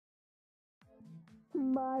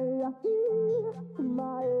Hi,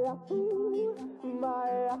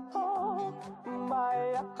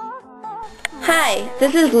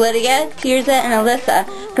 this is Lydia, Tirzah, and Alyssa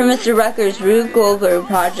from Mr.Rucker's Rube Goldberg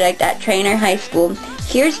project at Trainer High School.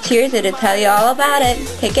 Here's Tirzah to tell you all about it.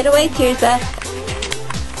 Take it away, Tirzah.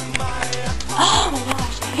 Oh my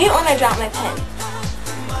gosh, I hate when I drop my pen.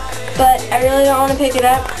 But I really don't want to pick it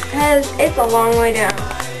up because it's a long way down.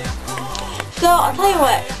 So I'll tell you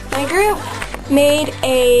what, my group made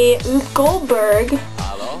a Rube Goldberg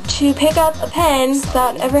to pick up a pen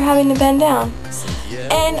without ever having to bend down.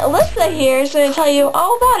 And Alyssa here is going to tell you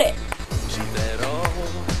all about it.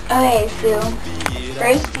 Okay, so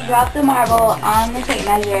first you drop the marble on the tape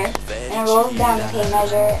measure, and it rolls down the tape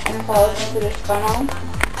measure and falls into this funnel,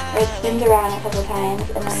 where it spins around a couple times,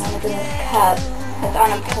 and then it's in this cup that's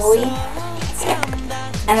on a pulley,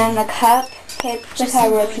 and then the cup hits the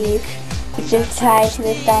cardboard piece, which is tied to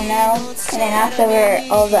this domino, and it knocks over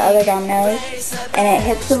all the other dominoes, and it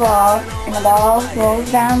hits the ball, and the ball rolls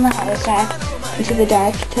down the house track into the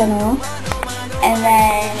dark tunnel, and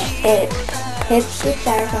then it hits the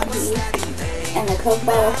styrofoam piece, and the Coke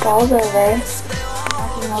bottle falls over,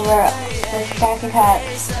 knocking over the stack of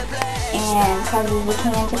cups, and causes the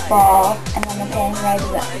can to fall, and then the pen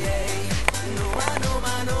rises up.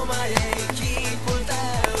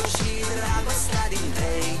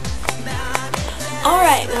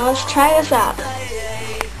 Alright, now let's try this out.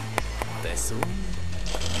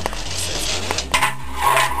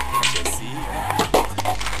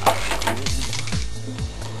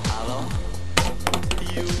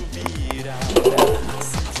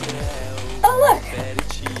 Oh, look!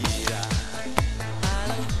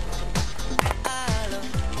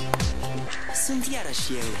 Sunt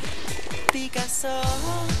iarăși eu, Picasso,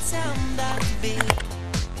 ți-am dat bine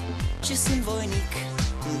și sunt voinic,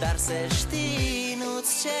 dar să știi,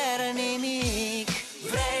 nu-ți cer nimic.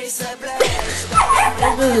 Vrei să pleci?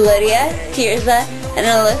 This is Lydia, Tirzah, and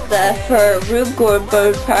Alyssa for Rube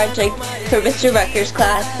Goldberg project for Mr. Rucker's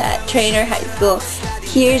class at Trainer High School.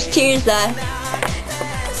 Here's Tirzah.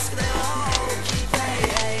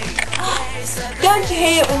 Don't you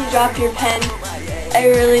hate it when you drop your pen? I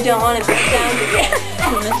really don't want to break down again.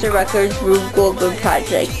 For Mr. Rucker's Rube Goldberg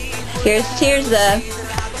project. Here's Tirzah.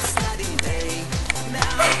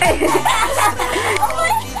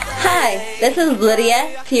 Hi, this is Lydia,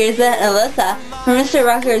 Tirzah, and Alyssa from Mr.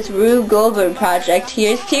 Rucker's Rube Goldberg project.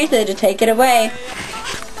 Here's Tirzah to take it away.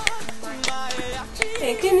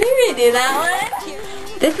 Hey, can you redo that one?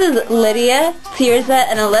 This is Lydia, Tirzah,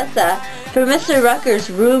 and Alyssa from Mr. Rucker's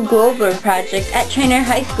Rube Goldberg project at Trainer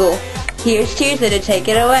High School. Here's Tirzah to take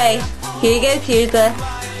it away. Here you go, Tirzah.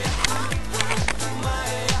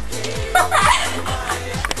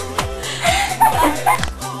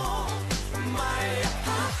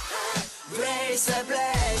 Vrei să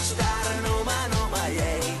pleci?